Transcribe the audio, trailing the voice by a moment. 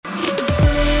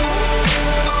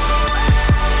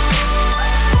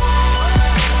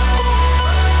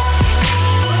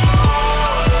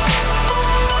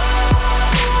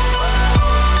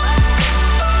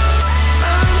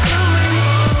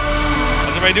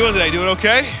Everybody doing today? Doing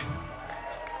okay?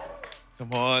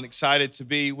 Come on, excited to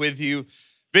be with you.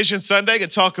 Vision Sunday, going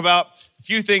to talk about a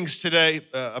few things today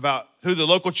about who the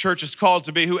local church is called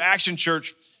to be, who Action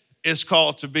Church is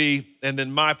called to be, and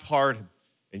then my part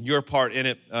and your part in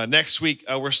it. Next week,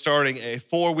 we're starting a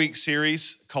 4-week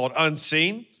series called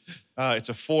Unseen. It's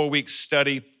a 4-week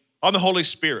study on the Holy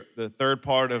Spirit, the third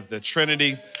part of the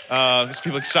Trinity. There's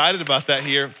people excited about that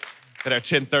here at our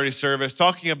 10:30 service,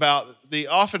 talking about the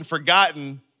often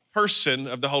forgotten person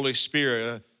of the Holy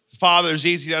Spirit. The Father is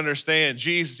easy to understand.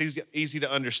 Jesus is easy to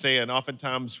understand.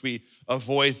 Oftentimes we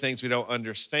avoid things we don't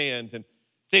understand. And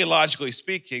theologically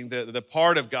speaking, the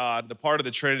part of God, the part of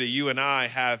the Trinity you and I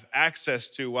have access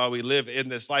to while we live in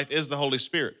this life is the Holy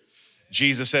Spirit.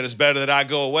 Jesus said, it's better that I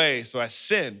go away, so I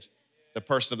send the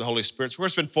person of the Holy Spirit. So we're going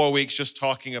to spend 4 weeks just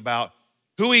talking about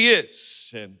who he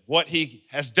is and what he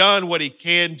has done, what he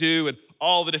can do, and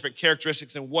all the different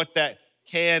characteristics and what that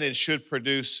can and should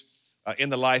produce in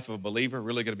the life of a believer.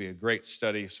 Really going to be a great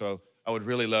study. So I would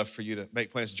really love for you to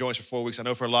make plans to join us for 4 weeks. I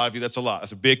know for a lot of you, that's a lot.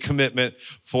 That's a big commitment,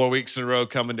 4 weeks in a row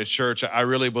coming to church. I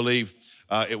really believe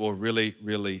it will really,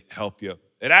 really help you.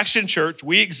 At Action Church,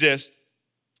 we exist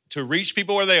to reach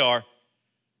people where they are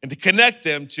and to connect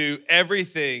them to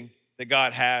everything that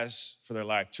God has for their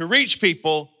life, to reach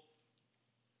people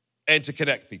and to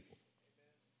connect people.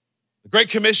 The Great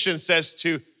Commission says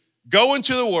to go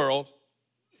into the world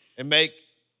and make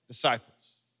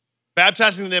disciples,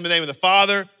 baptizing them in the name of the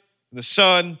Father and the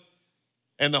Son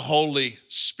and the Holy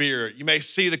Spirit. You may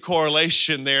see the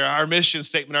correlation there. Our mission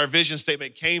statement, our vision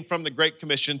statement came from the Great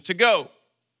Commission to go.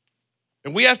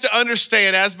 And we have to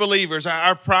understand as believers,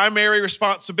 our primary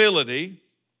responsibility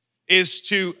is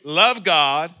to love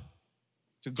God,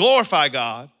 to glorify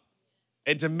God,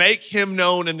 and to make him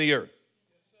known in the earth.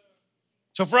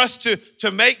 So for us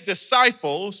to make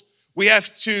disciples, we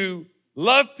have to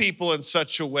love people in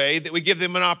such a way that we give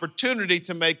them an opportunity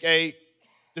to make a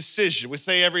decision. We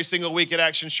say every single week at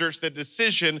Action Church that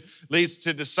decision leads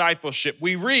to discipleship.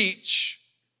 We reach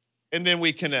and then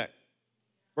we connect.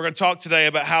 We're going to talk today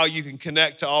about how you can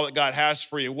connect to all that God has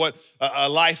for you, what a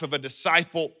life of a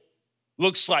disciple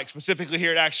looks like, specifically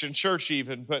here at Action Church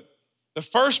even. But the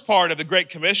first part of the Great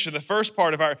Commission, the first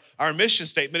part of our mission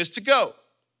statement is to go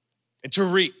and to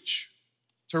reach.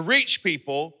 To reach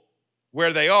people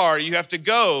where they are, you have to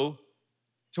go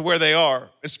to where they are.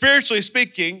 And spiritually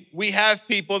speaking, we have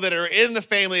people that are in the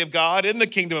family of God, in the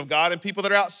kingdom of God, and people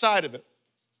that are outside of it.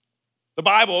 The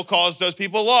Bible calls those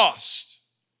people lost.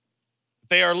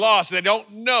 They are lost. They don't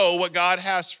know what God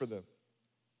has for them.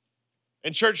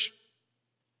 And church,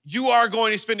 you are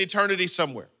going to spend eternity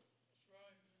somewhere.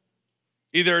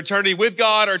 Either eternity with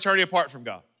God or eternity apart from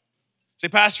God. Say,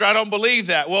 Pastor, I don't believe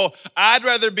that. Well, I'd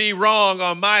rather be wrong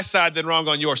on my side than wrong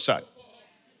on your side.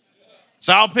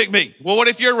 So I'll pick me. Well, what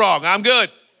if you're wrong? I'm good.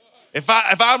 If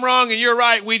I'm wrong and you're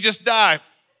right, we just die.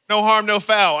 No harm, no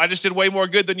foul. I just did way more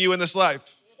good than you in this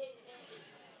life.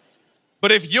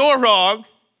 But if you're wrong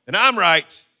and I'm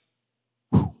right,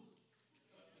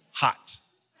 hot.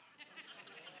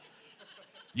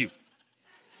 You.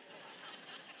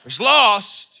 There's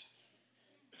lost.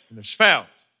 And there's found.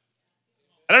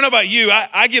 I don't know about you,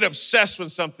 I get obsessed when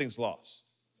something's lost.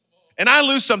 And I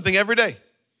lose something every day.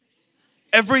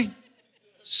 Every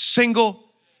single,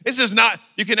 this is not,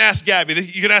 you can ask Gabby,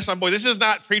 you can ask my boy, this is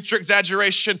not preacher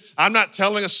exaggeration. I'm not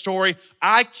telling a story.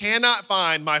 I cannot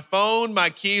find my phone, my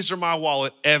keys, or my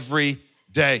wallet every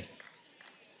day.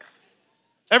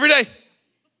 Every day. Have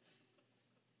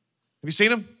you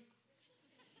seen them?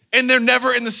 And they're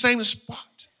never in the same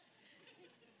spot.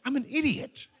 I'm an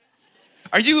idiot.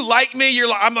 Are you like me?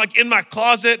 I'm like in my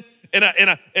closet and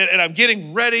I'm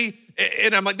getting ready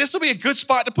and I'm like, this will be a good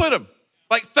spot to put them.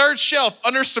 Like third shelf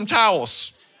under some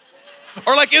towels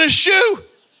or like in a shoe.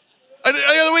 The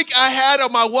other week I had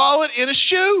my wallet in a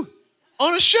shoe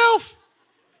on a shelf.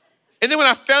 And then when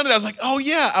I found it, I was like, oh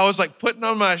yeah. I was like putting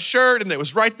on my shirt and it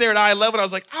was right there at I 11. I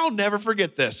was like, I'll never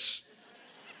forget this.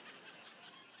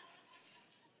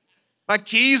 My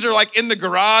keys are like in the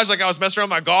garage. Like I was messing around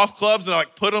with my golf clubs and I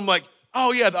like put them like,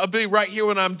 oh yeah, I'll be right here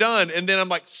when I'm done. And then I'm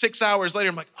like 6 hours later,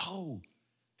 I'm like, oh,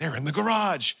 they're in the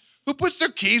garage. Who puts their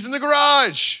keys in the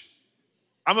garage?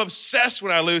 I'm obsessed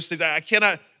when I lose things. I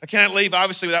cannot leave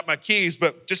obviously without my keys,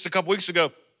 but just a couple weeks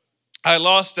ago, I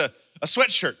lost a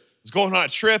sweatshirt. I was going on a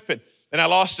trip and I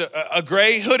lost a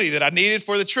gray hoodie that I needed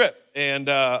for the trip.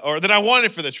 Or that I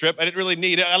wanted for the trip. I didn't really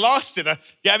need it. I lost it.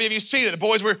 Gabby, have you seen it? The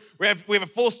boys, we have a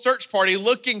full search party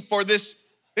looking for this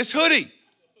hoodie.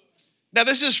 Now,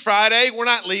 this is Friday. We're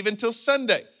not leaving till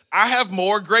Sunday. I have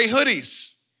more gray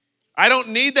hoodies. I don't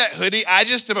need that hoodie. I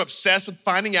just am obsessed with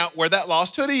finding out where that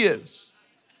lost hoodie is.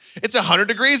 It's 100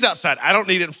 degrees outside. I don't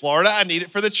need it in Florida. I need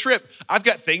it for the trip. I've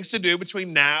got things to do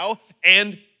between now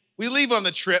and we leave on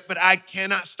the trip, but I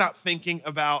cannot stop thinking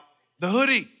about the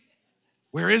hoodie.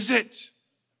 Where is it?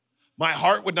 My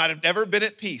heart would not have never been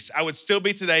at peace. I would still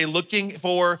be today looking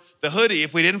for the hoodie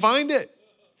if we didn't find it.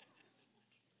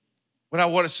 What I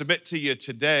want to submit to you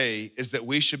today is that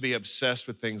we should be obsessed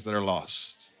with things that are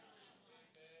lost.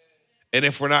 And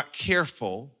if we're not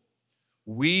careful,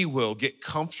 we will get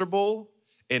comfortable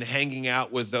in hanging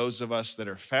out with those of us that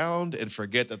are found and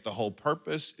forget that the whole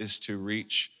purpose is to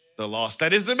reach the lost.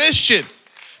 That is the mission.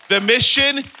 The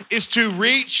mission is to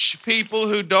reach people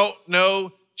who don't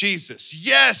know Jesus.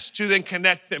 Yes, to then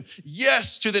connect them.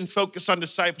 Yes, to then focus on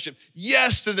discipleship.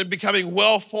 Yes, to then becoming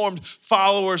well-formed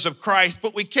followers of Christ.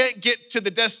 But we can't get to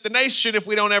the destination if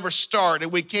we don't ever start.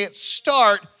 And we can't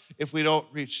start if we don't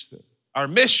reach them. Our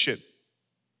mission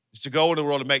is to go into the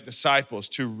world and make disciples,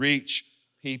 to reach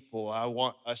people. I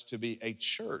want us to be a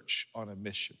church on a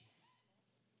mission.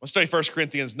 Let's study 1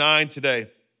 Corinthians 9 today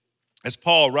as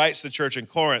Paul writes to the church in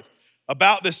Corinth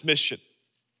about this mission.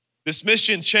 This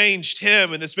mission changed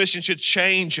him, and this mission should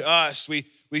change us. We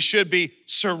should be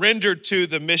surrendered to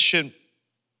the mission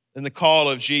and the call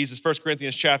of Jesus. 1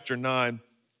 Corinthians chapter 9,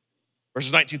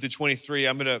 verses 19 through 23.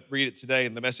 I'm going to read it today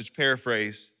in the Message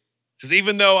paraphrase. It says,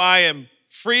 even though I am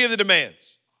free of the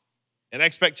demands and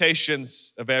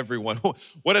expectations of everyone.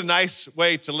 What a nice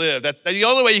way to live. That's the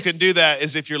only way you can do that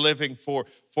is if you're living for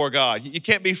God. You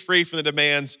can't be free from the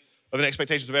demands of the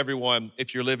expectations of everyone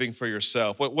if you're living for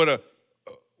yourself. What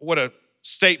a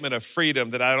statement of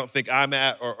freedom that I don't think I'm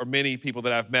at or many people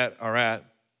that I've met are at.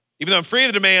 Even though I'm free of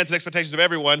the demands and expectations of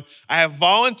everyone, I have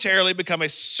voluntarily become a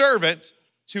servant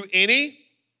to any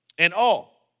and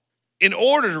all in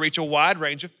order to reach a wide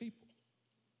range of people.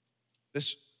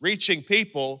 This reaching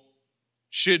people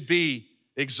should be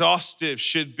exhaustive,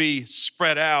 should be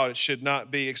spread out. It should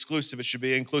not be exclusive. It should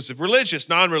be inclusive. Religious,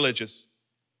 non-religious,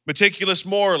 meticulous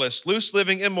moralists,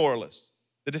 loose-living immoralists,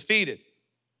 the defeated,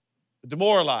 the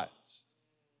demoralized.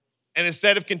 And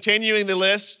instead of continuing the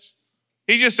list,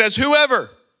 he just says, whoever.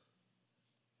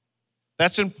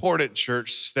 That's important,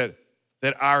 church, that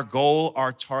our goal,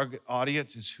 our target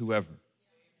audience is whoever.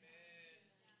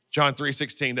 John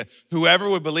 3:16, that whoever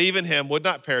would believe in him would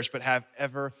not perish, but have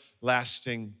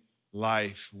everlasting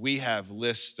life. We have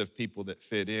lists of people that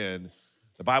fit in.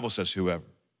 The Bible says whoever.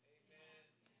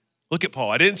 Look at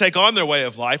Paul. I didn't take on their way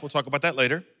of life. We'll talk about that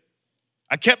later.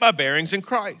 I kept my bearings in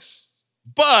Christ.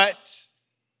 But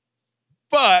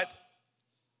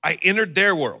I entered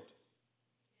their world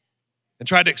and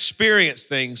tried to experience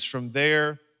things from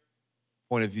their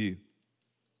point of view.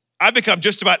 I've become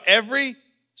just about every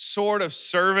sort of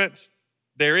servant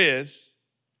there is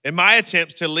in my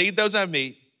attempts to lead those I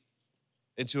meet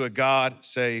into a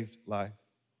God-saved life.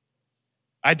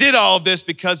 I did all of this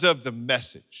because of the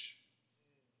message.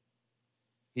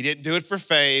 He didn't do it for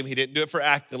fame. He didn't do it for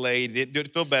accolade. He didn't do it to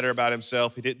feel better about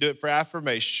himself. He didn't do it for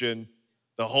affirmation.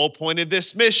 The whole point of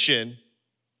this mission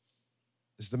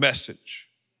is the message.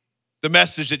 The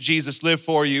message that Jesus lived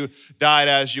for you, died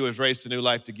as you, was raised to new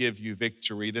life to give you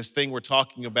victory. This thing we're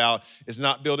talking about is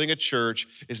not building a church.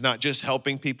 It's not just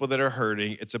helping people that are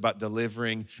hurting. It's about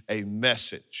delivering a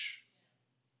message.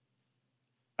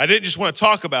 I didn't just want to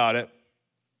talk about it.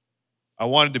 I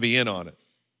wanted to be in on it.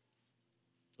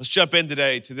 Let's jump in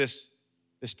today to this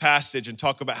passage and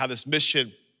talk about how this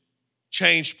mission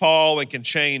changed Paul and can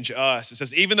change us. It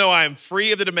says, even though I am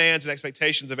free of the demands and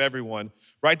expectations of everyone,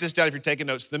 write this down if you're taking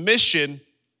notes, the mission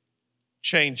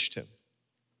changed him.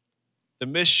 The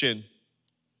mission,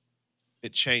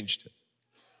 it changed him.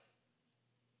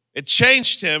 It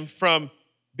changed him from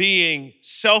being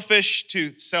selfish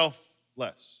to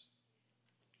selfless.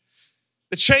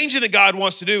 The changing that God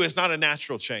wants to do is not a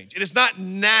natural change. It is not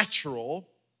natural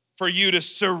for you to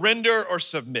surrender or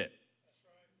submit.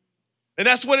 And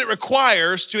that's what it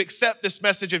requires to accept this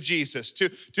message of Jesus,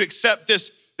 to accept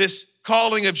this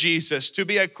calling of Jesus, to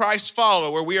be a Christ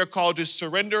follower where we are called to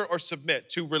surrender or submit,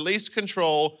 to release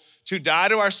control, to die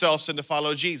to ourselves and to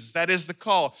follow Jesus. That is the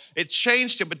call. It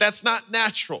changed him, but that's not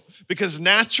natural because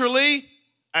naturally,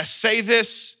 I say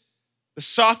this the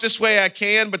softest way I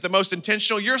can, but the most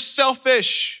intentional, you're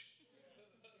selfish.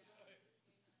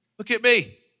 Look at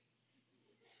me.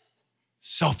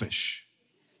 Selfish.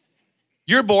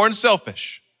 You're born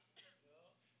selfish.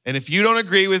 And if you don't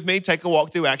agree with me, take a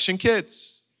walk through Action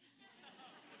Kids.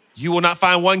 You will not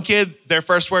find one kid, their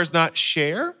first word is not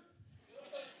share.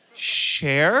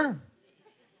 Share.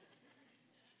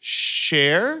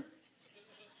 Share.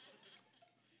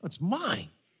 It's mine.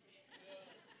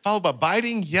 Followed by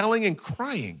biting, yelling, and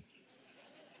crying.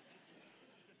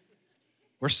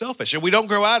 We're selfish and we don't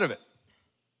grow out of it.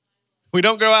 We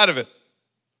don't grow out of it.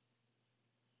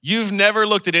 You've never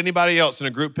looked at anybody else in a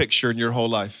group picture in your whole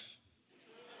life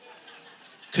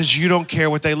because you don't care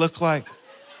what they look like.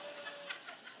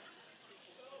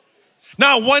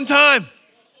 Not one time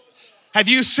have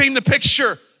you seen the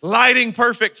picture, lighting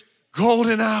perfect,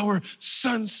 golden hour,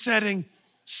 sun setting.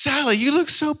 Sally, you look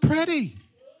so pretty.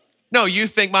 No, you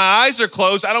think my eyes are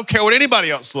closed. I don't care what anybody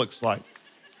else looks like.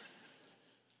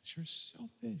 You're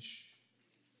selfish.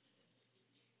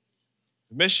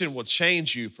 The mission will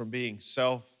change you from being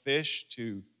selfish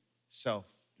to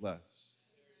selfless.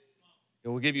 It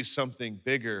will give you something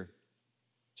bigger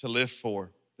to live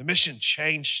for. The mission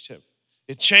changed him.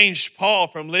 It changed Paul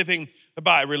from living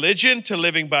by religion to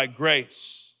living by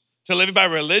grace, to living by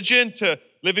religion to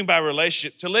living by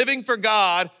relationship, to living for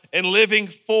God and living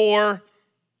for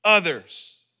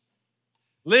others.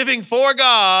 Living for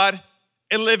God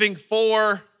and living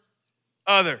for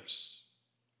others.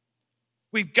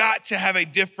 We've got to have a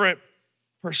different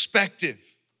perspective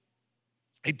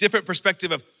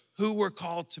of who we're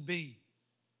called to be.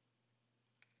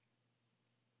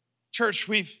 Church,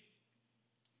 we've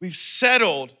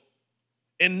settled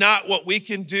in not what we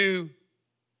can do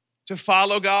to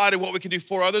follow God and what we can do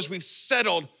for others. We've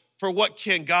settled for what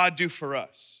can God do for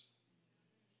us.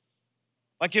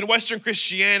 Like in Western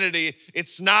Christianity,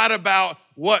 it's not about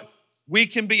what we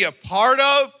can be a part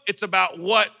of. It's about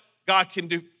what God can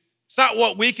do. It's not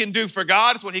what we can do for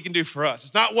God. It's what he can do for us.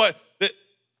 It's not what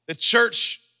the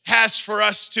church has for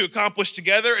us to accomplish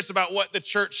together. It's about what the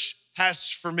church has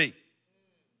for me.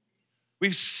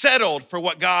 We've settled for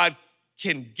what God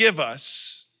can give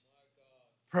us,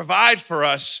 provide for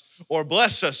us, or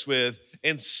bless us with,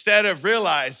 instead of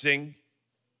realizing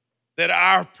that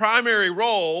our primary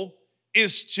role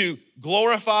is to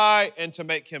glorify and to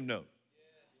make him known.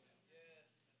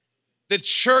 The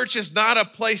church is not a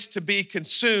place to be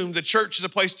consumed. The church is a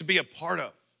place to be a part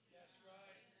of.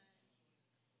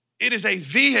 It is a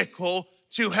vehicle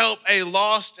to help a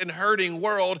lost and hurting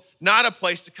world, not a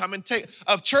place to come and take.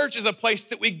 A church is a place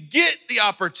that we get the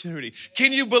opportunity.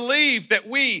 Can you believe that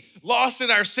we, lost in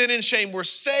our sin and shame, were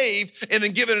saved and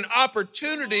then given an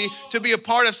opportunity to be a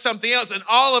part of something else? And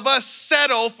all of us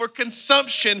settle for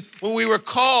consumption when we were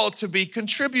called to be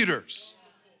contributors.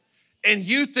 And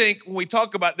you think when we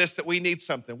talk about this that we need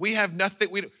something. We have nothing.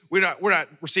 We're not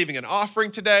receiving an offering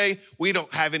today. We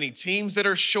don't have any teams that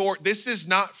are short. This is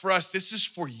not for us. This is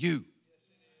for you.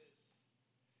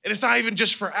 And it's not even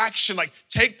just for action. Like,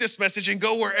 take this message and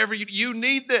go wherever you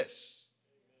need this.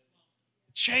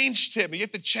 Changed him. You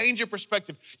have to change your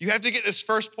perspective. You have to get this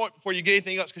first point before you get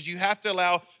anything else, because you have to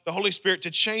allow the Holy Spirit to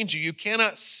change you. You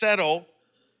cannot settle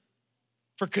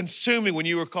for consuming when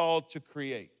you were called to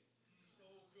create.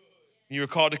 You were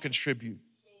called to contribute.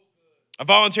 I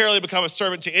voluntarily become a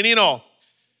servant to any and all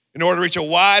in order to reach a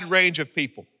wide range of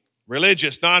people.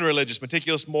 Religious, non-religious,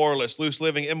 meticulous, moralist, loose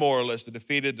living, immoralist, the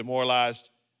defeated, demoralized,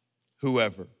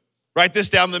 whoever. Write this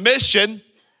down. The mission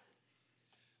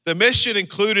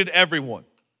included everyone.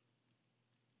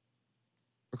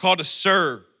 We're called to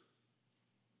serve,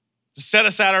 to set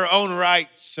aside our own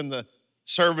rights in the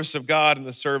service of God and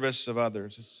the service of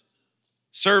others. It's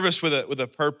service with a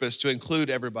purpose to include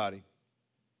everybody.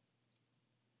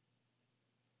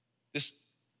 This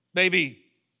may be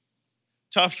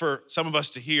tough for some of us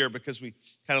to hear because we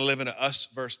kind of live in an us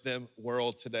versus them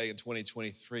world today in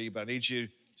 2023, but I need you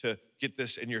to get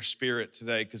this in your spirit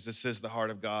today, because this is the heart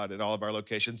of God at all of our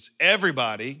locations.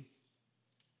 Everybody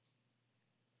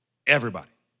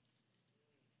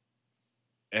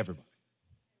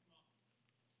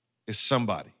is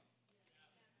somebody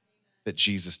that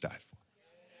Jesus died for.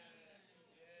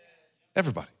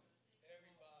 Everybody.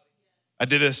 I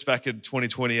did this back in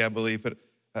 2020, I believe, but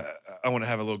I want to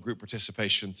have a little group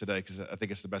participation today because I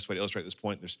think it's the best way to illustrate this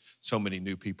point. There's so many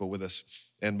new people with us,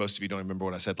 and most of you don't remember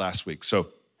what I said last week. So,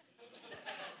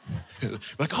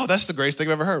 like, oh, that's the greatest thing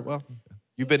I've ever heard. Well,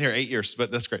 you've been here 8 years,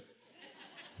 but that's great.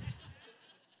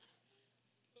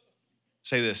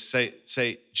 Say this,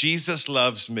 say, Jesus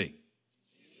loves me.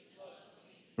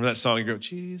 Remember that song you grew up,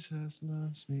 Jesus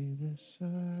loves me, this I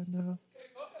know.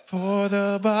 For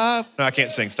the Bible. No, I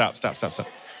can't sing. Stop.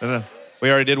 No. We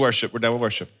already did worship. We're done with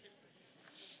worship.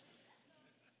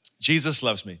 Jesus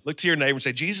loves me. Look to your neighbor and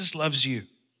say, Jesus loves you.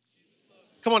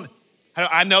 Come on.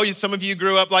 I know some of you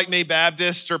grew up like me,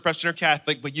 Baptist or Presbyterian or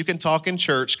Catholic, but you can talk in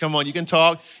church. Come on, you can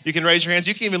talk. You can raise your hands.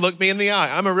 You can even look me in the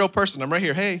eye. I'm a real person. I'm right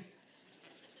here. Hey.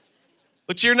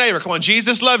 Look to your neighbor. Come on.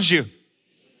 Jesus loves you.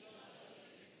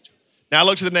 Now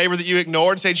look to the neighbor that you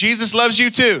ignored and say, Jesus loves you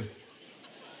too.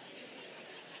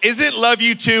 Isn't love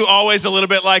you too always a little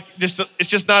bit like it's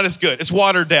just not as good? It's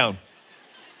watered down.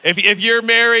 If you're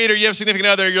married or you have a significant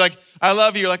other, you're like, I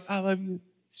love you. You're like, I love you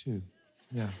too.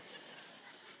 Yeah.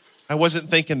 I wasn't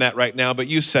thinking that right now, but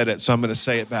you said it, so I'm going to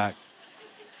say it back.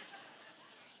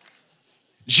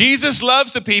 Jesus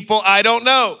loves the people I don't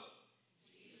know.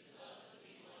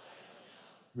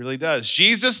 Really does.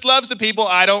 Jesus loves the people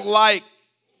I don't like.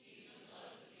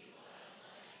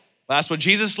 Last one,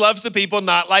 Jesus loves the people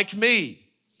not like me.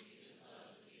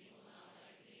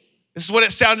 This is what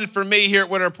it sounded for me here at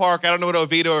Winter Park. I don't know what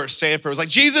Oviedo or Sanford was like.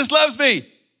 Jesus loves me.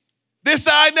 This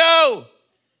I know.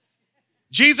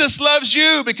 Jesus loves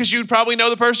you because you probably know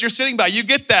the person you're sitting by. You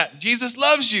get that. Jesus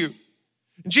loves you.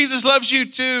 And Jesus loves you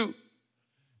too.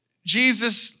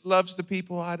 Jesus loves the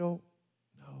people I don't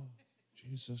know.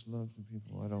 Jesus loves the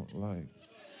people I don't like.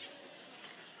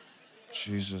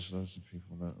 Jesus loves the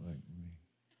people not like me.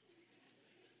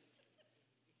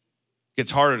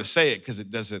 It's harder to say it because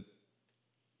it doesn't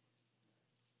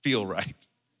feel right.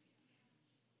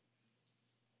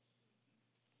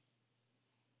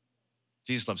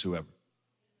 Jesus loves whoever.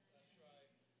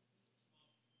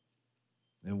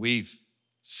 And we've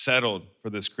settled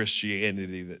for this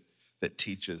Christianity that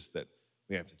teaches that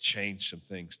we have to change some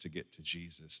things to get to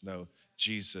Jesus. No,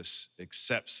 Jesus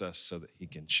accepts us so that he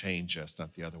can change us,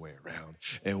 not the other way around.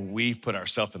 And we've put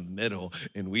ourselves in the middle,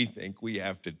 and we think we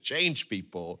have to change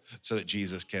people so that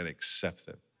Jesus can accept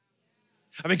them.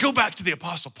 I mean, go back to the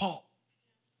Apostle Paul.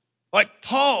 Like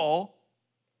Paul,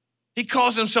 he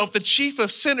calls himself the chief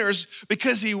of sinners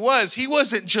because he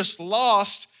wasn't just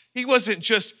lost. He wasn't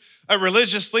just a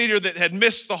religious leader that had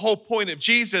missed the whole point of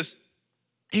Jesus.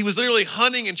 He was literally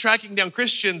hunting and tracking down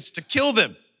Christians to kill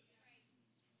them.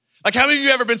 Like, how many of you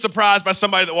ever been surprised by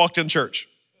somebody that walked in church?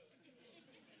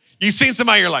 You've seen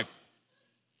somebody, you're like,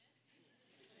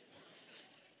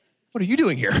 what are you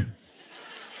doing here?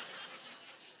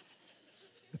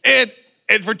 And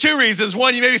for two reasons.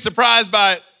 One, you may be surprised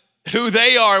by who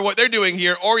they are and what they're doing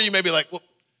here, or you may be like, well,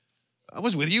 I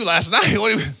was with you last night.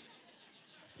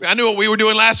 I knew what we were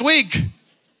doing last week.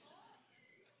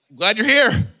 I'm glad you're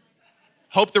here.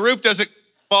 Hope the roof doesn't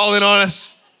fall in on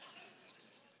us.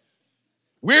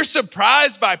 We're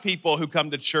surprised by people who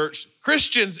come to church.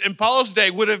 Christians in Paul's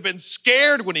day would have been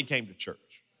scared when he came to church.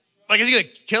 Like, is he gonna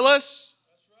kill us?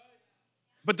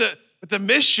 But the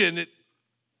mission, it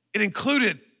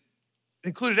included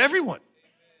everyone.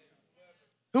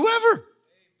 Whoever.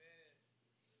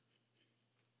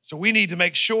 So we need to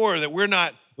make sure that we're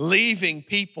not leaving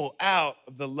people out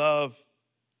of the love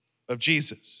of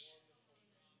Jesus.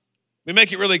 We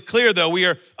make it really clear, though, we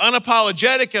are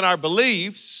unapologetic in our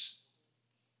beliefs,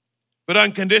 but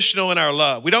unconditional in our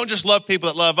love. We don't just love people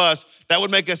that love us. That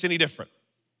would make us any different.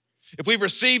 If we've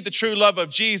received the true love of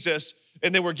Jesus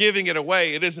and then we're giving it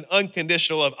away, it is an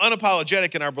unconditional love.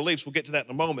 Unapologetic in our beliefs. We'll get to that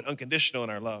in a moment. Unconditional in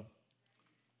our love.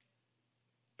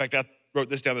 In fact, I wrote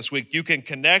this down this week. You can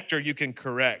connect or you can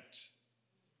correct.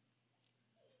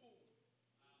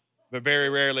 But very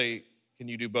rarely can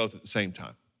you do both at the same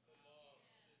time.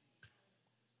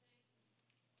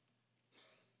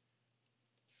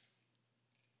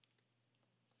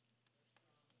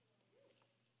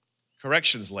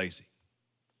 Correction's lazy.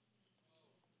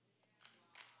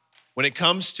 When it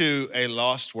comes to a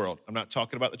lost world, I'm not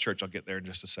talking about the church, I'll get there in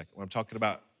just a second. When I'm talking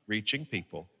about reaching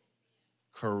people,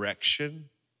 correction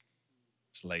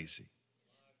is lazy.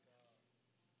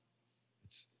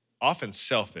 It's often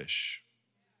selfish,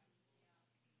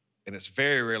 and it's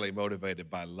very rarely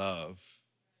motivated by love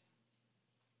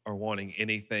or wanting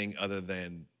anything other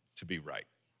than to be right.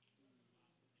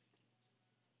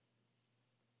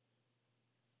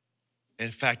 In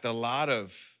fact, a lot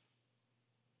of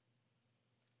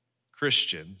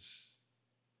Christians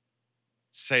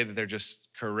say that they're just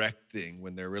correcting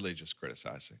when they're really just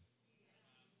criticizing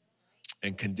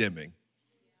and condemning.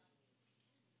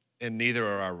 And neither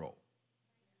are our role.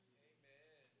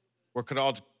 We're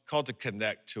called to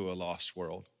connect to a lost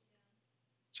world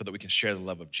so that we can share the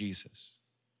love of Jesus.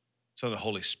 So the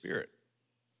Holy Spirit,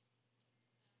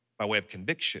 by way of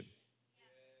conviction,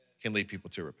 can lead people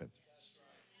to repentance.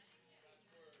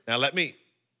 Now, let me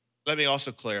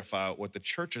also clarify what the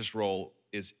church's role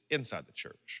is inside the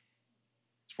church.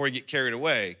 Before you get carried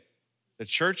away, the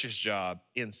church's job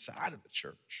inside of the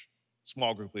church,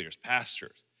 small group leaders,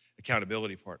 pastors,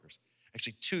 accountability partners,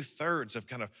 actually 2/3 of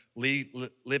kind of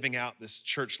living out this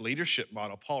church leadership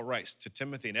model. Paul writes to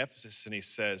Timothy in Ephesus and he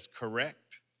says,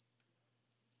 correct,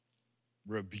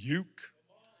 rebuke.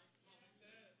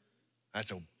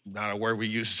 That's not a word we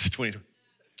use in 2020.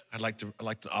 I'd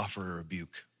like to offer a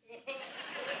rebuke.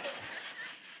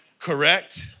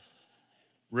 Correct,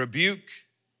 rebuke,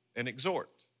 and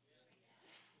exhort.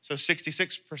 So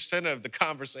 66% of the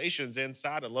conversations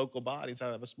inside a local body,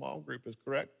 inside of a small group is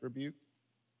correct, rebuke.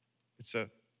 It's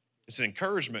an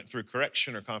encouragement through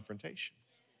correction or confrontation.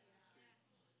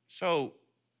 So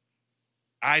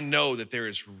I know that there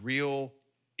is real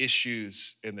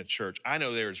issues in the church. I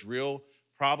know there is real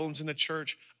problems in the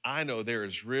church. I know there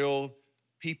is real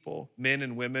people, men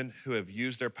and women, who have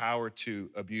used their power to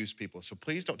abuse people. So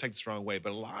please don't take this the wrong way,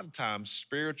 but a lot of times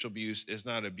spiritual abuse is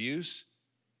not abuse.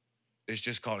 It's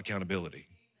just called accountability.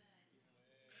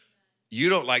 You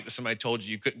don't like that somebody told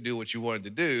you couldn't do what you wanted to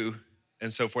do,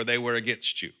 and so forth, they were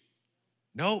against you.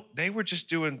 No, they were just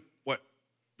doing what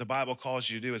the Bible calls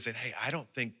you to do and said, hey, I don't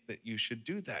think that you should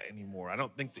do that anymore. I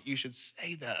don't think that you should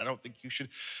say that. I don't think you should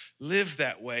live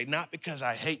that way. Not because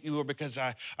I hate you or because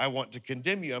I want to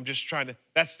condemn you. I'm just trying to,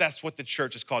 that's what the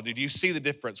church is called. Do you see the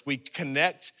difference? We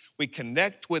connect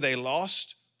with a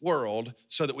lost world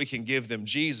so that we can give them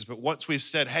Jesus. But once we've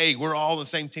said, hey, we're all on the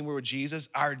same team, we're with Jesus,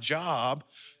 our job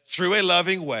through a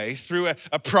loving way, through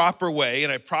a proper way,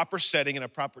 in a proper setting, in a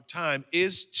proper time,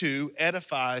 is to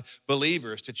edify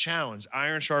believers, to challenge.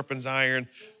 Iron sharpens iron.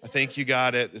 I think you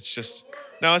got it. It's just,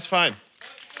 no, it's fine.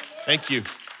 Thank you.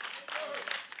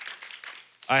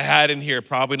 I had in here,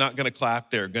 probably not gonna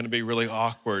clap there, gonna be really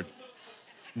awkward.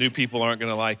 New people aren't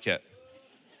gonna like it.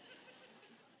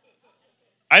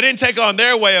 I didn't take on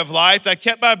their way of life. I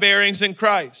kept my bearings in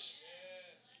Christ.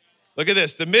 Look at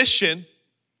this. The mission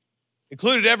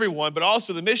included everyone, but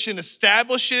also the mission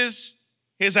establishes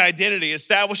his identity,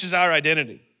 establishes our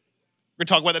identity. We're going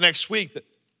to talk about that next week,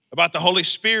 about the Holy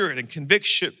Spirit and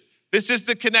conviction. This is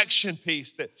the connection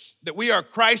piece, that we are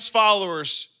Christ's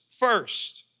followers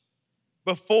first.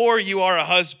 Before you are a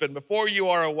husband, before you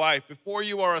are a wife, before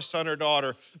you are a son or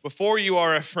daughter, before you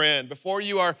are a friend, before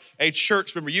you are a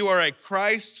church member, you are a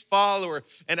Christ follower.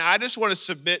 And I just want to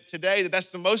submit today that's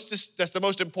the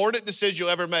most important decision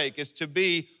you'll ever make, is to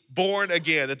be born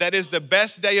again, that is the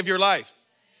best day of your life.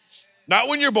 Not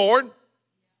when you're born,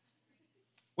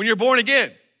 when you're born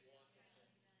again.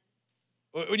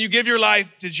 When you give your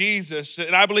life to Jesus.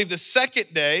 And I believe the second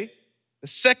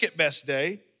best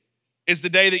day, is the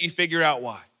day that you figure out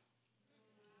why.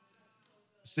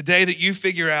 It's the day that you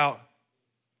figure out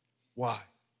why.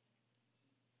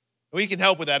 We can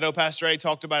help with that. I know Pastor A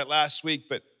talked about it last week,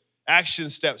 but action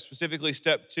steps, specifically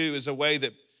step 2, is a way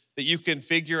that you can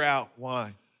figure out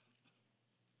why.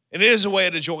 And it is a way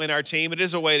to join our team. It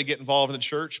is a way to get involved in the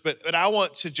church. But I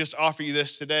want to just offer you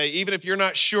this today, even if you're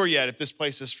not sure yet if this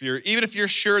place is for you, even if you're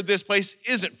sure this place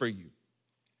isn't for you,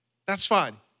 that's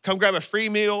fine. Come grab a free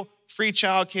meal, free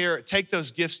childcare, take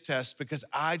those gifts tests, because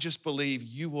I just believe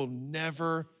you will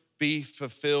never be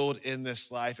fulfilled in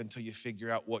this life until you figure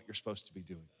out what you're supposed to be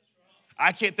doing.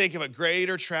 I can't think of a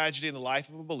greater tragedy in the life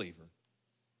of a believer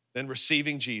than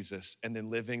receiving Jesus and then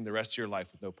living the rest of your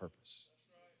life with no purpose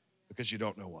because you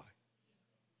don't know why.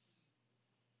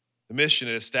 The mission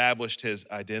had established his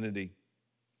identity.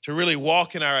 To really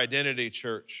walk in our identity,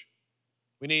 church,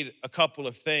 we need a couple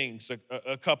of things,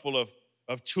 a couple of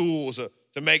tools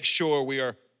to make sure we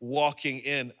are walking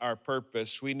in our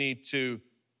purpose. We need to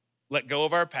let go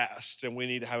of our past, and we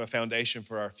need to have a foundation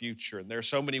for our future. And there are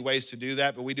so many ways to do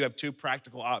that, but we do have 2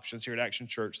 practical options here at Action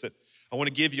Church that I want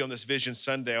to give you on this Vision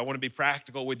Sunday. I want to be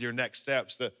practical with your next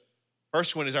steps. The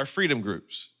first one is our freedom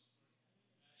groups.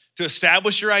 To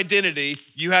establish your identity,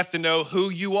 you have to know who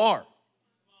you are.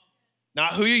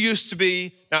 Not who you used to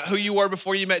be, not who you were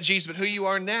before you met Jesus, but who you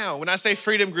are now. When I say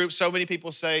freedom group, so many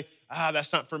people say,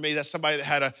 that's not for me. That's somebody that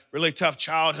had a really tough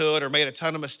childhood or made a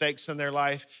ton of mistakes in their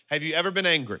life. Have you ever been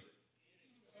angry?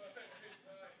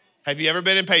 Have you ever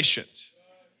been impatient?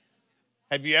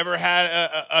 Have you ever had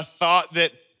a thought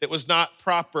that was not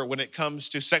proper when it comes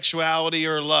to sexuality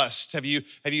or lust? Have you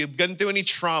gone through any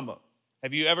trauma?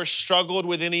 Have you ever struggled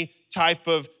with any type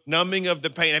of numbing of the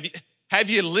pain? Have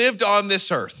you lived on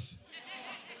this earth?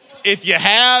 If you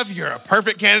have, you're a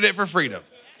perfect candidate for freedom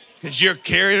because you're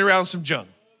carrying around some junk.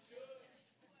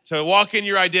 To walk in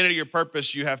your identity, your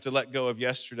purpose, you have to let go of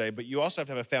yesterday, but you also have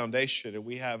to have a foundation. And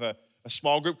we have a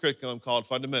small group curriculum called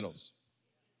Fundamentals.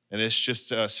 And it's just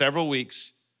several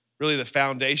weeks, really the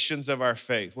foundations of our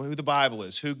faith, who the Bible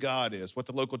is, who God is, what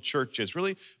the local church is,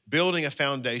 really building a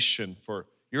foundation for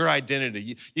your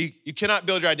identity. You cannot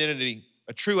build your identity,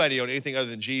 a true identity, on anything other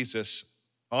than Jesus,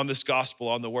 on this gospel,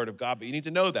 on the word of God, but you need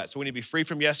to know that. So we need to be free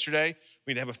from yesterday.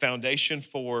 We need to have a foundation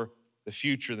for the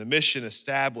future, the mission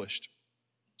established,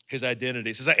 his identity.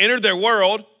 It says, I entered their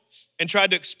world and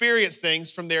tried to experience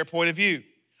things from their point of view.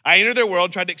 I entered their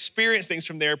world, tried to experience things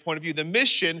from their point of view. The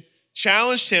mission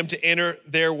challenged him to enter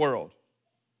their world.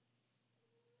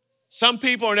 Some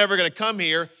people are never going to come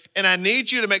here, and I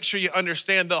need you to make sure you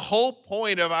understand the whole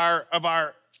point of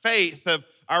our faith, of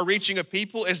our reaching of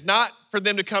people, is not for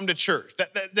them to come to church.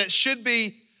 That should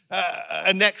be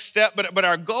a next step, but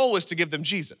our goal is to give them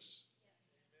Jesus.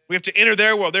 We have to enter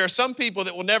their world. There are some people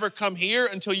that will never come here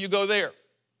until you go there.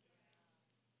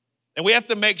 And we have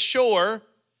to make sure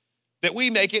that we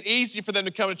make it easy for them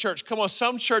to come to church. Come on,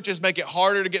 some churches make it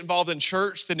harder to get involved in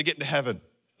church than to get into heaven.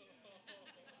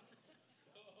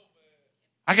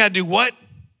 I got to do what?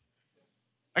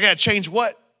 I got to change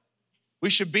what? We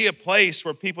should be a place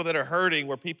where people that are hurting,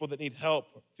 where people that need help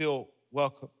feel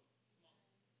welcome.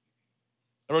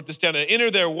 I wrote this down. To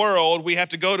enter their world, we have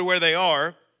to go to where they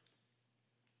are.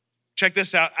 Check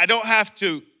this out. I don't have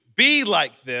to be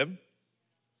like them,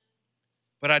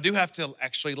 but I do have to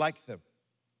actually like them.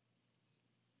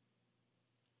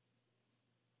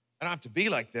 I don't have to be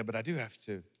like them, but I do have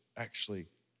to actually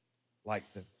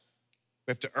like them.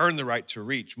 We have to earn the right to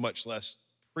reach, much less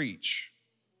preach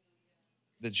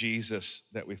the Jesus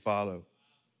that we follow.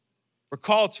 We're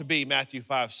called to be, Matthew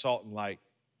 5, salt and light.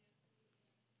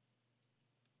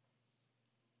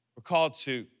 We're called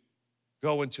to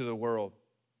go into the world.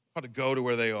 We're called to go to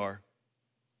where they are.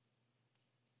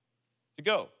 To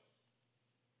go.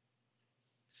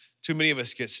 Too many of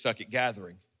us get stuck at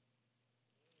gathering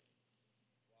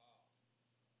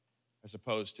as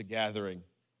opposed to gathering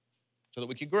so that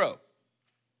we can grow.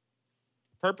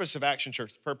 The purpose of Action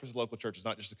Church, the purpose of local church is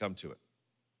not just to come to it.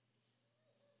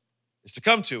 It's to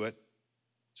come to it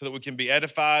so that we can be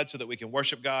edified, so that we can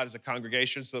worship God as a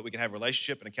congregation, so that we can have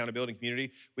relationship and accountability and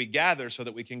community. We gather so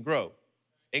that we can grow.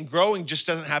 And growing just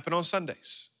doesn't happen on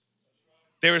Sundays.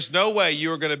 There is no way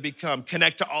you are going to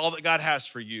connect to all that God has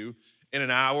for you in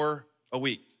an hour a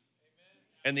week.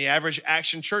 And the average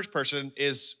Action Church person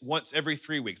is once every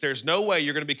 3 weeks. There's no way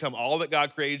you're going to become all that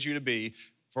God created you to be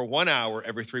for 1 hour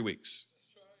every 3 weeks.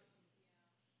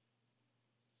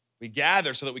 We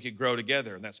gather so that we can grow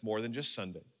together, and that's more than just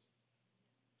Sunday.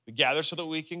 We gather so that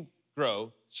we can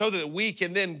grow, so that we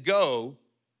can then go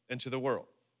into the world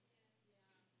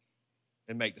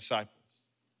and make disciples.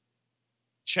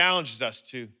 Challenges us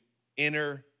to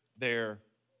enter their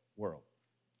world.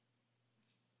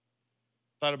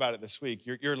 Thought about it this week.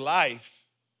 Your life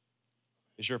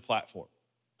is your platform.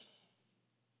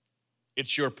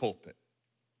 It's your pulpit.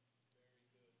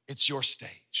 It's your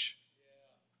stage.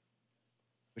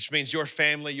 Which means your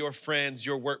family, your friends,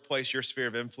 your workplace, your sphere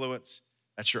of influence,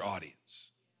 that's your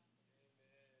audience.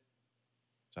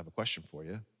 So I have a question for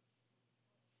you.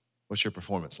 What's your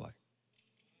performance like?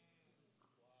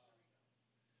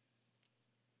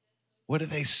 What do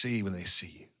they see when they see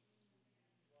you?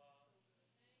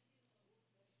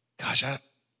 Gosh,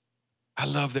 I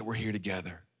love that we're here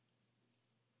together.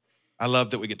 I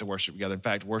love that we get to worship together. In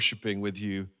fact, worshiping with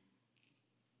you,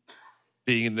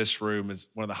 being in this room is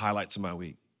one of the highlights of my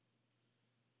week.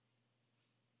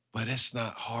 But it's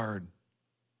not hard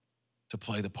to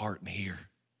play the part in here.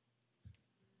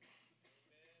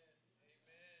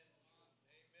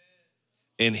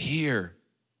 In here,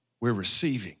 we're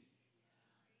receiving.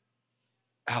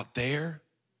 Out there,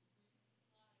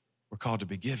 we're called to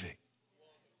be giving.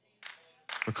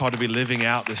 We're called to be living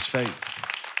out this faith.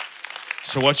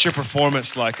 So what's your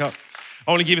performance like? I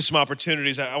want to give you some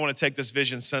opportunities. I want to take this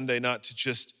Vision Sunday not to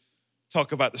just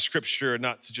talk about the scripture,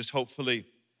 not to just hopefully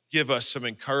give us some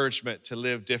encouragement to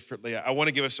live differently. I want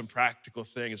to give us some practical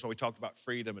things. When we talked about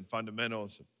freedom and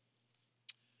fundamentals and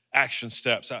action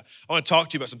steps, I want to talk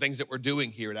to you about some things that we're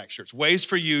doing here at Action Church, ways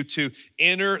for you to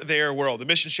enter their world. The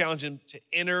mission challenge is to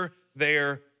enter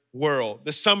their world.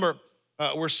 This summer,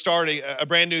 we're starting a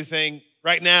brand new thing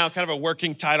right now, kind of a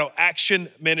working title, Action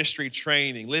Ministry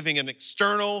Training, living an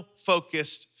external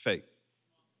focused faith.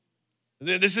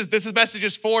 This is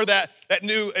messages for that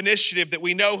new initiative that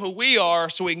we know who we are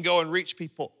so we can go and reach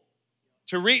people.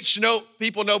 To reach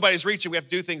people nobody's reaching, we have to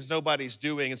do things nobody's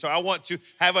doing. And so I want to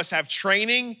have us have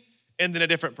training and then a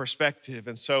different perspective.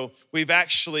 And so we've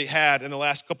actually had in the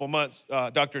last couple months,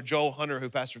 Dr. Joel Hunter,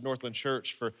 who pastored Northland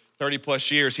Church for 30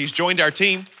 plus years. He's joined our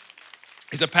team.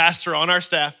 He's a pastor on our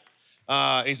staff.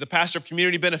 He's a pastor of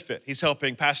community benefit. He's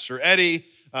helping Pastor Eddie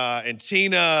and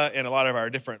Tina and a lot of our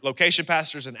different location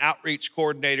pastors and outreach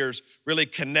coordinators really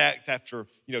connect after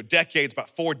decades, about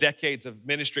 4 decades of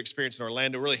ministry experience in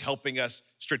Orlando, really helping us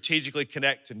strategically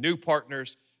connect to new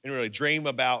partners and really dream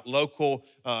about local,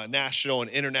 national,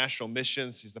 and international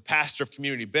missions. He's the pastor of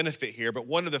community benefit here, but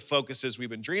one of the focuses we've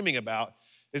been dreaming about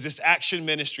is this action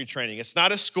ministry training. It's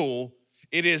not a school.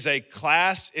 It is a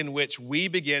class in which we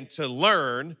begin to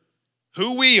learn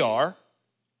who we are,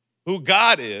 who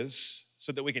God is,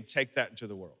 so that we can take that into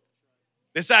the world.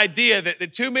 This idea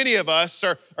that too many of us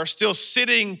are still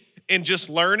sitting and just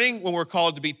learning when we're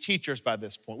called to be teachers by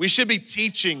this point. We should be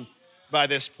teaching by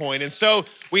this point. And so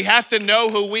we have to know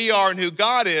who we are and who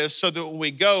God is so that when we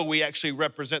go, we actually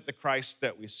represent the Christ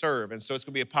that we serve. And so it's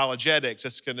going to be apologetics,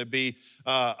 it's going to be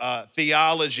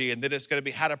theology, and then it's going to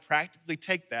be how to practically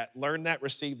take that, learn that,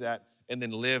 receive that, and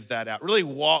then live that out. Really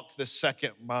walk the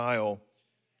second mile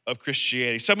of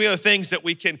Christianity. Some of the other things that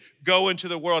we can go into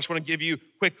the world, I just want to give you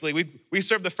quickly. We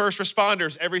serve the first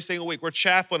responders every single week. We're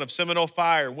chaplain of Seminole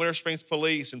Fire, Winter Springs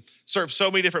Police, and serve so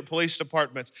many different police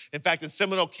departments. In fact, in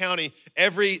Seminole County,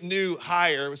 every new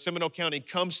hire in Seminole County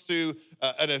comes through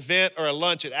an event or a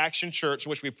lunch at Action Church in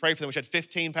which we pray for them. We had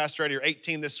 15, Pastor Eddie, or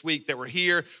 18 this week that were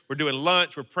here. We're doing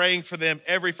lunch. We're praying for them.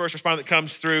 Every first responder that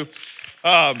comes through.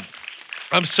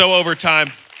 I'm so over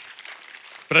time.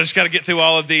 But I just got to get through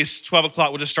all of these. 12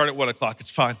 o'clock, we'll just start at 1 o'clock.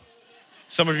 It's fine.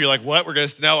 Some of you are like, what?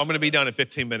 No, I'm going to be done in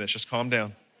 15 minutes. Just calm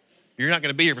down. You're not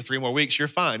going to be here for 3 more weeks. You're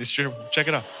fine. Just check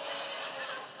it out.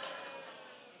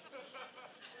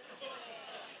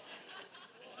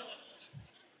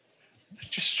 It's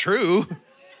just true.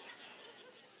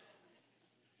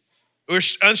 We're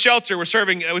unsheltered. We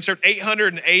served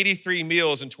 883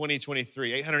 meals in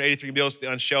 2023. 883 meals to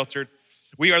the unsheltered.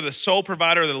 We are the sole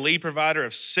provider, the lead provider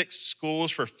of 6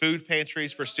 schools for food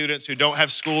pantries for students who don't have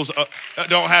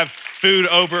food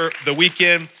over the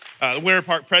weekend. Winter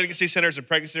Park Pregnancy Centers and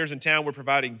pregnancy centers in town, we're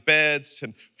providing beds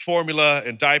and formula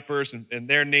and diapers and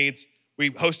their needs.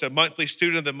 We host a monthly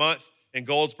Student of the Month in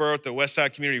Goldsboro at the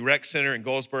Westside Community Rec Center in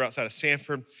Goldsboro outside of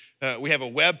Sanford. We have a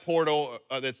web portal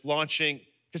that's launching,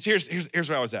 because here's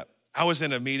where I was at. I was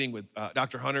in a meeting with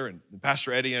Dr. Hunter and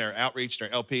Pastor Eddie and our outreach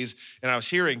and our LPs, and I was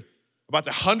hearing about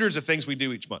the hundreds of things we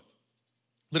do each month.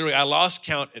 Literally, I lost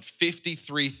count at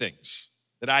 53 things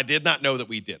that I did not know that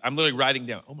we did. I'm literally writing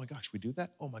down, oh my gosh, we do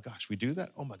that? Oh my gosh, we do that?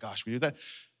 Oh my gosh, we do that?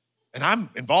 And I'm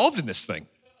involved in this thing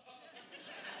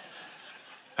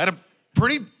at a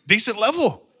pretty decent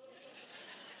level.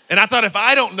 And I thought, if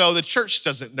I don't know, the church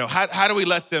doesn't know. How do we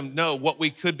let them know what we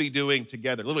could be doing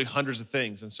together? Literally hundreds of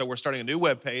things. And so we're starting a new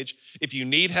webpage. If you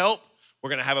need help, we're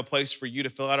going to have a place for you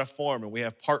to fill out a form, and we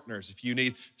have partners. If you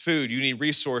need food, you need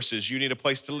resources, you need a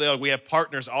place to live, we have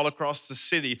partners all across the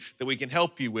city that we can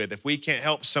help you with. If we can't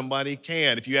help, somebody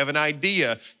can. If you have an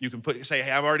idea, you can say,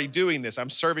 hey, I'm already doing this.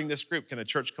 I'm serving this group. Can the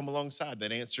church come alongside?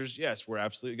 That answer is yes, we're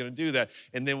absolutely going to do that.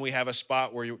 And then we have a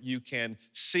spot where you can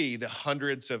see the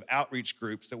hundreds of outreach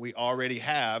groups that we already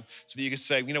have so that you can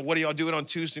say, what are y'all doing on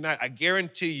Tuesday night? I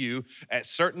guarantee you at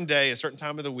certain day, a certain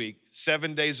time of the week,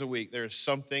 7 days a week, there is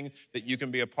something that you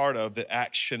can be a part of that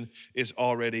Action is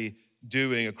already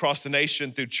doing. Across the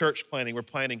nation through church planting, we're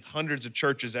planting hundreds of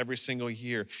churches every single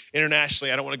year.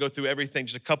 Internationally, I don't want to go through everything,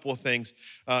 just a couple of things.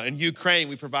 In Ukraine,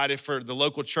 we provided for the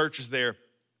local churches there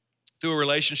through a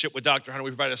relationship with Dr. Hunter. We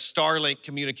provided Starlink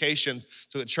communications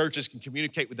so that churches can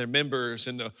communicate with their members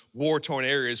in the war-torn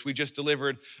areas. We just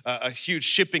delivered a huge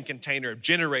shipping container of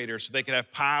generators so they can have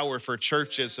power for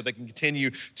churches so they can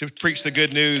continue to preach the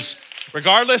good news.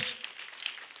 Regardless,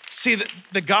 see,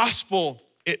 the gospel,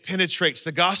 it penetrates.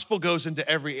 The gospel goes into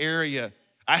every area.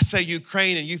 I say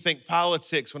Ukraine and you think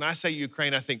politics. When I say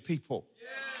Ukraine, I think people.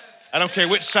 I don't care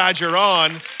which side you're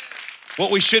on. What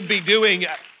we should be doing,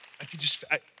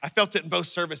 I felt it in both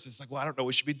services. Like, well, I don't know what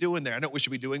we should be doing there. I know what we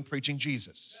should be doing, preaching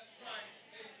Jesus.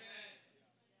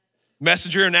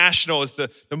 Messenger International is the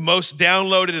most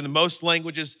downloaded in the most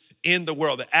languages in the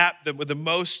world. The app with the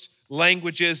most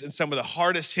languages in some of the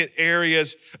hardest hit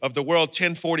areas of the world,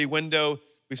 1040 window.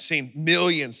 We've seen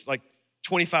millions, like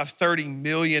 25, 30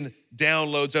 million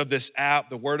downloads of this app,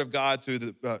 the Word of God through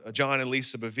the John and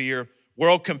Lisa Bevere.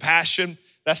 World Compassion,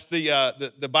 that's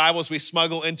the Bibles we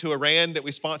smuggle into Iran that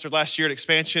we sponsored last year at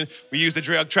Expansion. We use the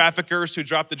drug traffickers who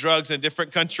drop the drugs in a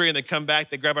different country and they come back,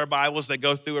 they grab our Bibles, they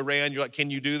go through Iran. You're like, can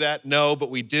you do that? No, but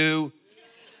we do.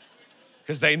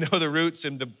 Because they know the roots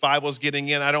and the Bible's getting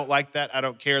in. I don't like that. I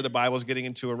don't care. The Bible's getting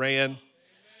into Iran.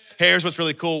 Here's what's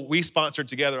really cool. We sponsored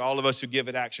together, all of us who give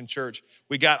at Action Church.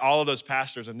 We got all of those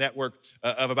pastors, a network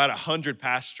of about 100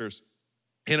 pastors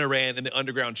in Iran in the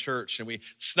underground church. And we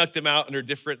snuck them out under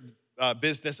different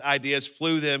business ideas,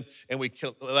 flew them, and we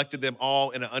elected them all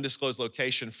in an undisclosed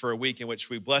location for a week in which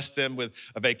we blessed them with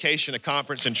a vacation, a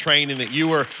conference, and training that you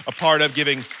were a part of,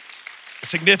 giving a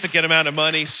significant amount of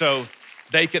money so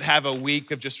they could have a week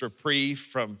of just reprieve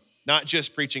from not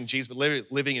just preaching Jesus, but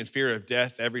living in fear of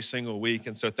death every single week.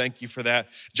 And so thank you for that.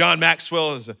 John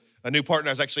Maxwell is a new partner.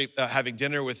 I was actually having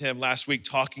dinner with him last week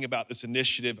talking about this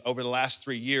initiative. Over the last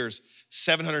 3 years,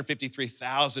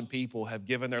 753,000 people have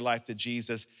given their life to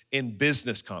Jesus in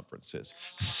business conferences,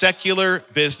 secular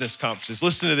business conferences.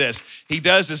 Listen to this. He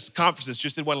does this conferences,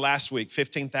 just did one last week,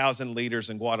 15,000 leaders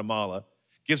in Guatemala,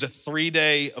 gives a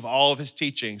 3-day of all of his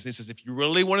teachings. And he says, if you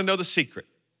really want to know the secret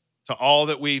to all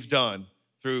that we've done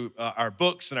through our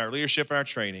books and our leadership and our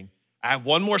training, I have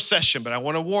one more session, but I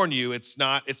want to warn you, it's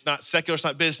not secular, it's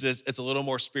not business, it's a little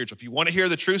more spiritual. If you want to hear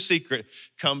the true secret,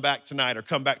 come back tonight or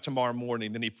come back tomorrow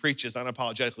morning. Then he preaches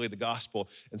unapologetically the gospel,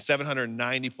 and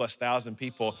 790 plus thousand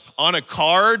people on a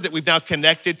card that we've now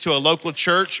connected to a local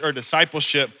church or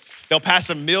discipleship. They'll pass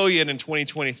 1 million in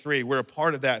 2023. We're a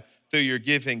part of that through your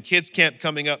giving. Kids camp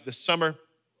coming up this summer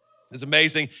is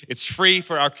amazing. It's free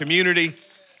for our community.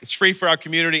 It's free for our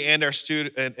community and our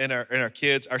student and our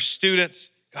kids. Our students,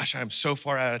 gosh, I'm so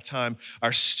far out of time.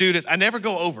 Our students, I never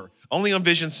go over, only on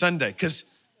Vision Sunday, because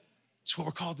it's what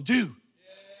we're called to do.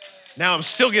 Now I'm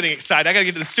still getting excited. I got to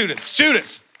get to the students.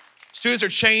 Students are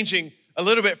changing a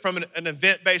little bit from an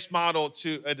event-based model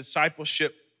to a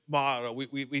discipleship model.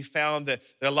 We found that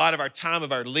a lot of our time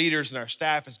of our leaders and our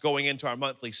staff is going into our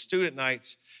monthly student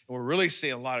nights. And we're really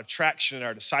seeing a lot of traction in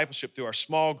our discipleship through our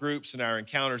small groups and our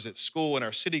encounters at school and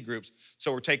our city groups.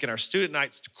 So we're taking our student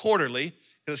nights to quarterly,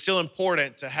 because it's still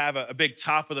important to have a big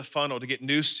top of the funnel to get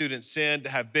new students in, to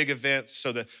have big events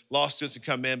so that lost students can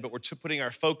come in. But we're putting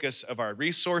our focus of our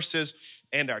resources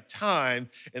and our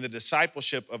time in the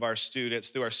discipleship of our students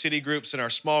through our city groups and our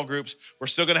small groups. We're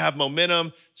still gonna have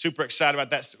momentum. Super excited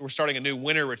about that. We're starting a new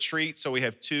winter retreat. So we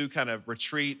have 2 kind of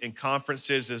retreat and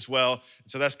conferences as well.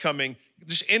 So that's coming,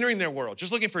 just entering their world,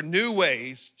 just looking for new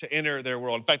ways to enter their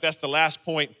world. In fact, that's the last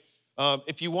point.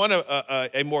 If you want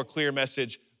a more clear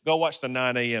message, go watch the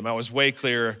 9 a.m. I was way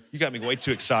clearer. You got me way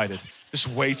too excited. Just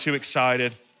way too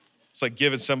excited. It's like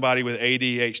giving somebody with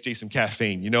ADHD some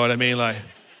caffeine. You know what I mean? Like,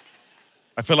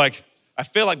 I feel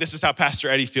like this is how Pastor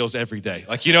Eddie feels every day.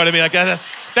 Like, you know what I mean? Like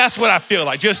that's what I feel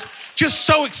like. Just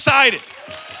so excited.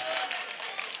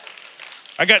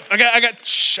 I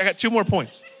got 2 more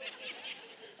points.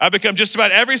 I become just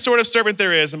about every sort of servant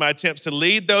there is in my attempts to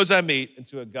lead those I meet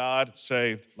into a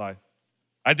God-saved life.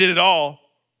 I did it all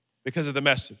because of the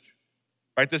message.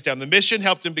 Write this down. The mission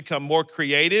helped him become more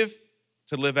creative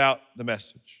to live out the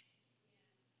message.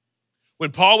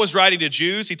 When Paul was writing to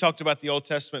Jews, he talked about the Old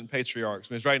Testament and patriarchs.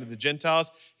 When he was writing to the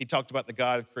Gentiles, he talked about the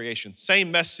God of creation.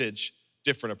 Same message,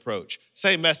 different approach.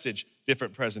 Same message,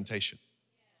 different presentation.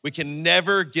 We can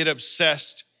never get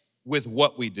obsessed with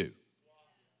what we do.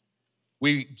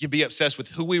 We can be obsessed with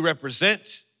who we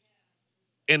represent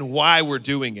and why we're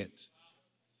doing it.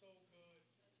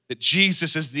 That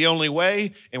Jesus is the only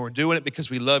way, and we're doing it because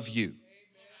we love you.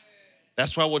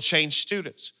 That's why we'll change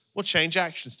students. We'll change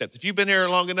action steps. If you've been here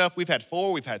long enough, we've had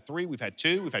 4, we've had 3, we've had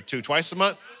 2, we've had 2 twice a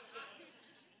month.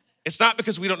 It's not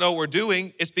because we don't know what we're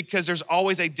doing. It's because there's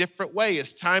always a different way.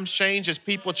 As times change, as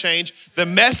people change, the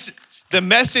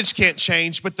message can't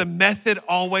change, but the method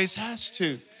always has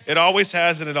to. It always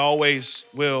has, and it always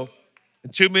will.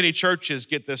 And too many churches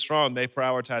get this wrong. They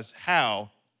prioritize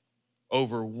how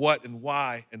over what and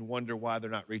why, and wonder why they're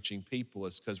not reaching people.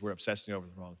 Is because we're obsessing over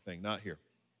the wrong thing. Not here.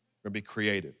 We're gonna be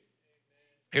creative.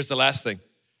 Here's the last thing.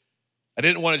 I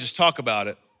didn't want to just talk about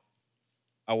it.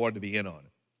 I wanted to be in on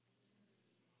it.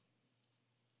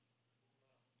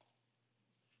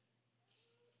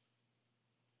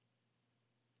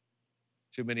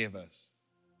 Too many of us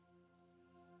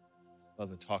love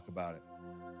to talk about it,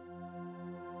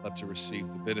 love to receive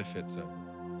the benefits of it,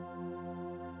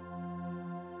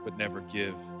 but never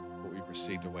give what we've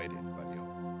received away to anybody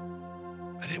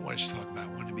else. I didn't want to just talk about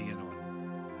it. I wanted to be in on it.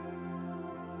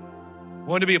 I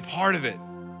wanted to be a part of it.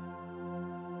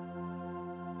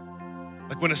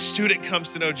 Like when a student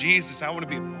comes to know Jesus, I want to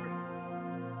be a part of it.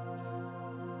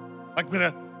 Like when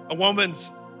a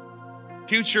woman's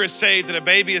future is saved and a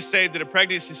baby is saved and a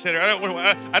pregnancy center, I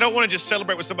don't want to just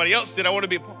celebrate what somebody else did. I want to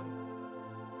be a part of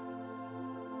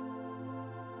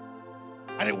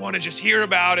it. I didn't want to just hear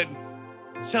about it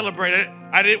and celebrate it.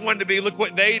 I didn't want to be, look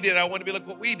what they did. I wanted to be, look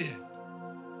what we did.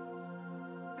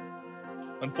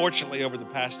 Unfortunately, over the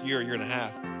past year and a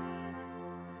half,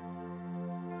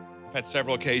 I've had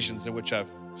several occasions in which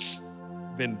I've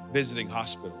been visiting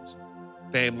hospitals,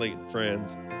 family and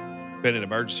friends, been in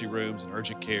emergency rooms and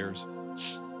urgent cares.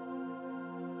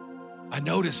 I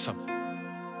noticed something.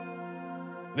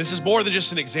 This is more than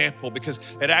just an example, because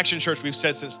at Action Church, we've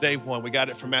said since day one, we got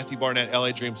it from Matthew Barnett,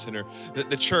 LA Dream Center, that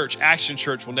the church, Action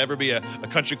Church, will never be a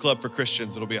country club for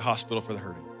Christians. It'll be a hospital for the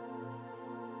hurting.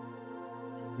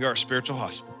 We are a spiritual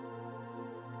hospital.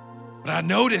 But I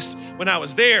noticed when I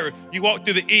was there, you walk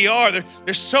through the ER,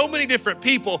 there's so many different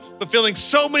people fulfilling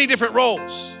so many different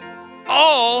roles,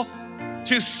 all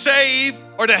to save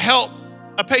or to help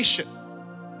a patient.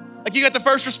 Like you got the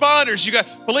first responders, you got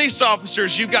police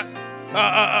officers, you got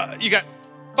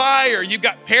fire, you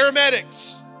got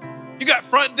paramedics, you got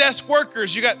front desk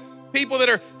workers, you got people that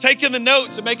are taking the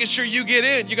notes and making sure you get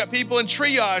in. You got people in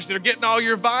triage that are getting all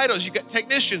your vitals. You got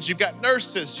technicians, you've got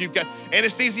nurses, you've got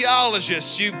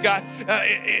anesthesiologists, you've got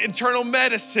internal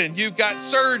medicine, you've got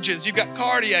surgeons, you've got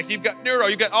cardiac, you've got neuro,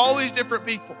 you've got all these different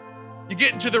people. You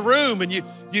get into the room and you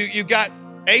got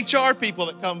HR people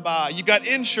that come by, you got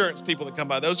insurance people that come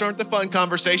by. Those aren't the fun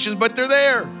conversations, but they're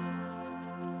there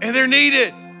and they're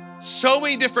needed. So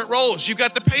many different roles. You've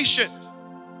got the patient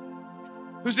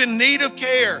who's in need of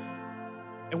care.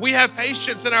 And we have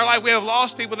patients in our life. We have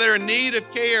lost people that are in need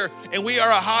of care. And we are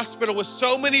a hospital with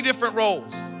so many different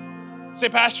roles. Say,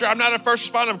 Pastor, I'm not a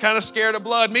first responder. I'm kind of scared of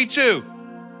blood. Me too.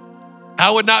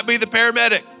 I would not be the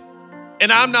paramedic.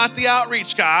 And I'm not the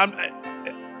outreach guy.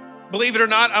 Believe it or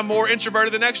not, I'm more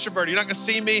introverted than extroverted. You're not going to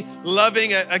see me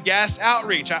loving a gas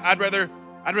outreach. I'd rather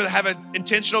have an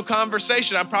intentional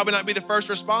conversation. I'm probably not be the first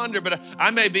responder, but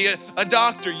I may be a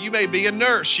doctor. You may be a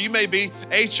nurse. You may be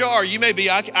HR. You may be,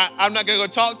 I'm not going to go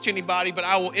talk to anybody, but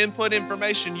I will input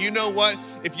information. You know what?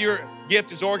 If your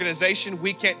gift is organization,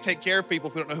 we can't take care of people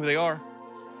if we don't know who they are.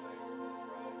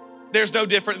 There's no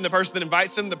different than the person that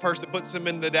invites them, the person that puts them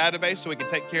in the database so we can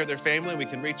take care of their family and we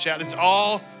can reach out. It's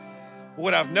all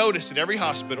what I've noticed at every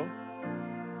hospital.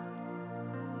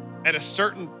 At a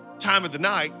certain time of the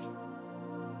night,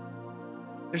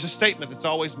 there's a statement that's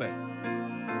always made.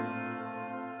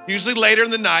 Usually later in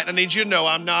the night, I need you to know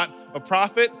I'm not a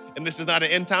prophet and this is not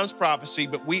an end times prophecy,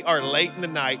 but we are late in the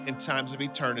night in times of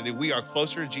eternity. We are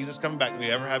closer to Jesus coming back than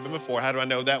we ever have been before. How do I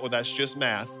know that? Well, that's just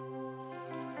math.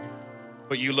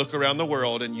 But you look around the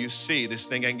world and you see this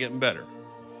thing ain't getting better.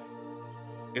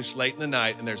 It's late in the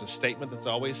night and there's a statement that's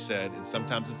always said, and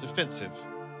sometimes it's offensive.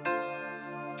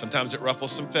 Sometimes it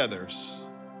ruffles some feathers.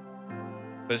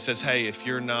 But it says, hey, if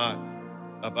you're not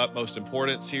of utmost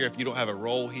importance here, if you don't have a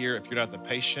role here, if you're not the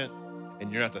patient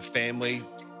and you're not the family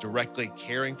directly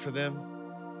caring for them,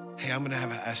 hey, I'm going to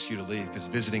have to ask you to leave because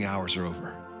visiting hours are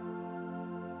over.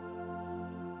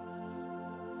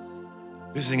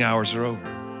 Visiting hours are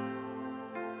over.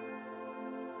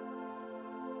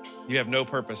 You have no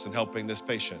purpose in helping this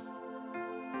patient,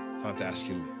 so I have to ask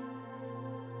you to leave.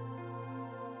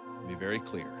 Be very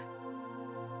clear.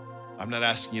 I'm not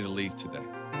asking you to leave today.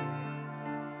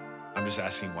 I'm just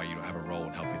asking why you don't have a role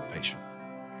in helping the patient.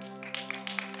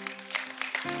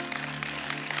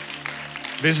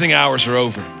 Visiting hours are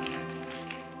over.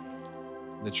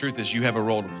 And the truth is you have a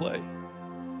role to play.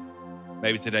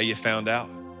 Maybe today you found out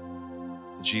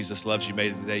that Jesus loves you.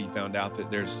 Maybe today you found out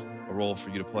that there's a role for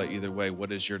you to play. Either way,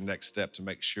 what is your next step to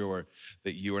make sure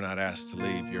that you are not asked to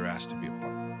leave, you're asked to be a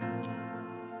part?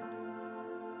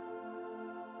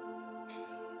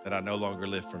 That I no longer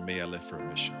live for me, I live for a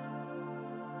mission.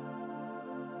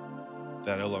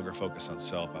 That I no longer focus on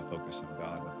self, I focus on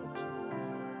God, I focus on God.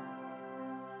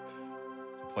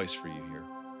 There's a place for you here.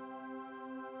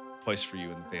 A place for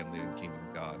you in the family and kingdom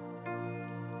of God.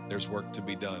 There's work to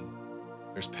be done.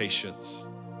 There's patience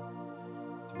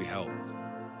to be helped.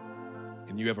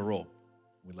 And you have a role.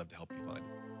 We'd love to help you find it.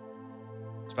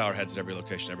 Let's bow our heads at every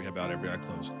location, every head bowed, every eye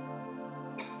closed.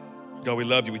 God, we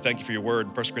love you. We thank you for your word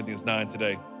in 1 Corinthians 9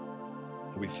 today.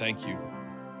 And we thank you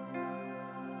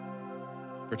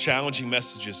for challenging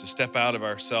messages to step out of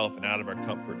ourselves and out of our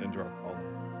comfort and into our calling.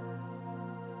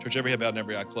 Church, every head bowed and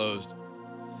every eye closed.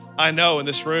 I know in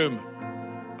this room,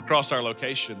 across our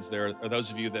locations, there are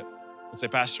those of you that would say,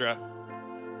 Pastor,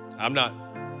 I'm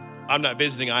not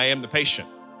visiting, I am the patient.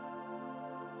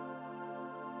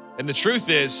 And the truth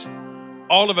is,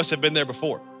 all of us have been there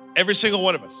before. Every single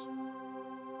one of us.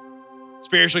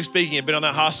 Spiritually speaking, have been on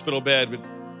that hospital bed, been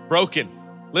broken,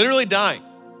 literally dying.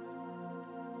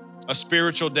 A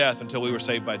spiritual death until we were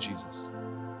saved by Jesus.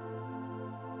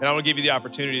 And I want to give you the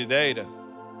opportunity today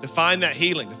to find that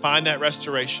healing, to find that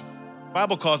restoration. The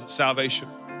Bible calls it salvation.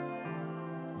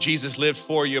 Jesus lived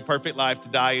for you a perfect life to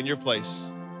die in your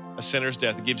place, a sinner's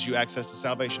death. It gives you access to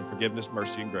salvation, forgiveness,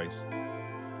 mercy, and grace.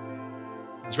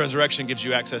 His resurrection gives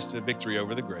you access to victory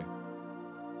over the grave.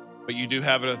 But you do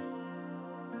have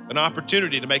an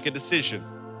opportunity to make a decision.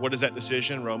 What is that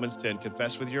decision? Romans 10,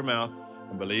 confess with your mouth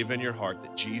and believe in your heart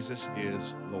that Jesus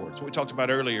is Lord. So we talked about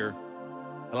earlier,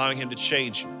 allowing him to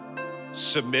change you.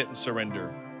 Submit and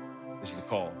surrender is the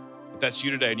call. If that's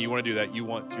you today and you want to do that, you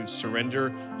want to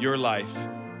surrender your life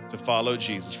to follow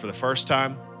Jesus for the first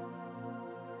time,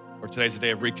 or today's a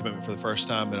day of recommitment for the first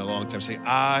time in a long time. Say,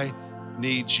 I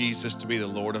need Jesus to be the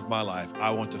Lord of my life. I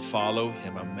want to follow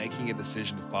him. I'm making a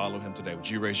decision to follow him today. Would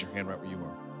you raise your hand right where you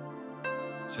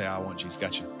are? Say, I want Jesus.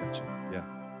 Got you. Yeah,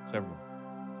 several.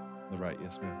 On the right,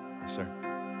 yes, ma'am. Yes, sir.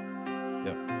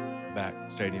 Yep.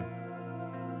 Back, stadium.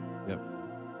 Yep.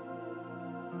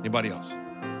 Anybody else?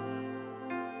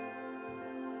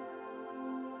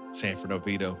 Sanford,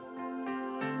 Oviedo.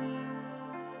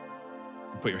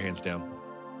 Put your hands down.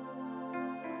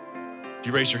 If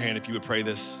you raise your hand, if you would pray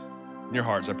this in your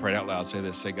hearts, I pray it out loud. Say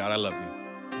this. Say, God, I love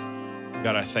you.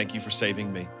 God, I thank you for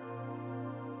saving me.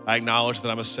 I acknowledge that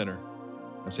I'm a sinner.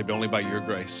 I'm saved only by your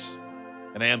grace.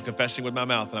 And I am confessing with my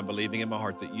mouth and I'm believing in my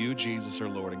heart that you, Jesus, are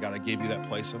Lord. And God, I gave you that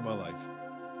place in my life.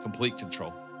 Complete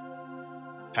control.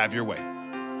 Have your way.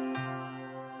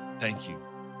 Thank you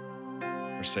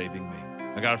for saving me.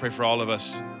 Now, God, I pray for all of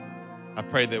us. I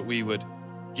pray that we would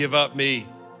give up me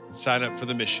and sign up for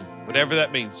the mission, whatever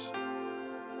that means,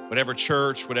 whatever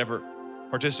church, whatever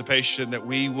participation, that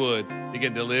we would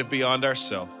begin to live beyond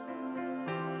ourselves,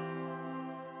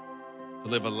 to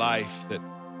live a life that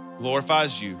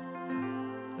glorifies you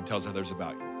and tells others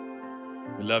about you.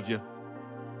 We love you.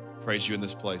 Praise you in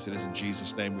this place. It is in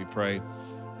Jesus' name we pray.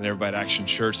 And everybody at Action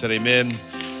Church said amen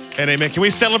and amen. Can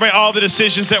we celebrate all the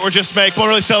decisions that were just made? Come on,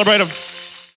 really celebrate them.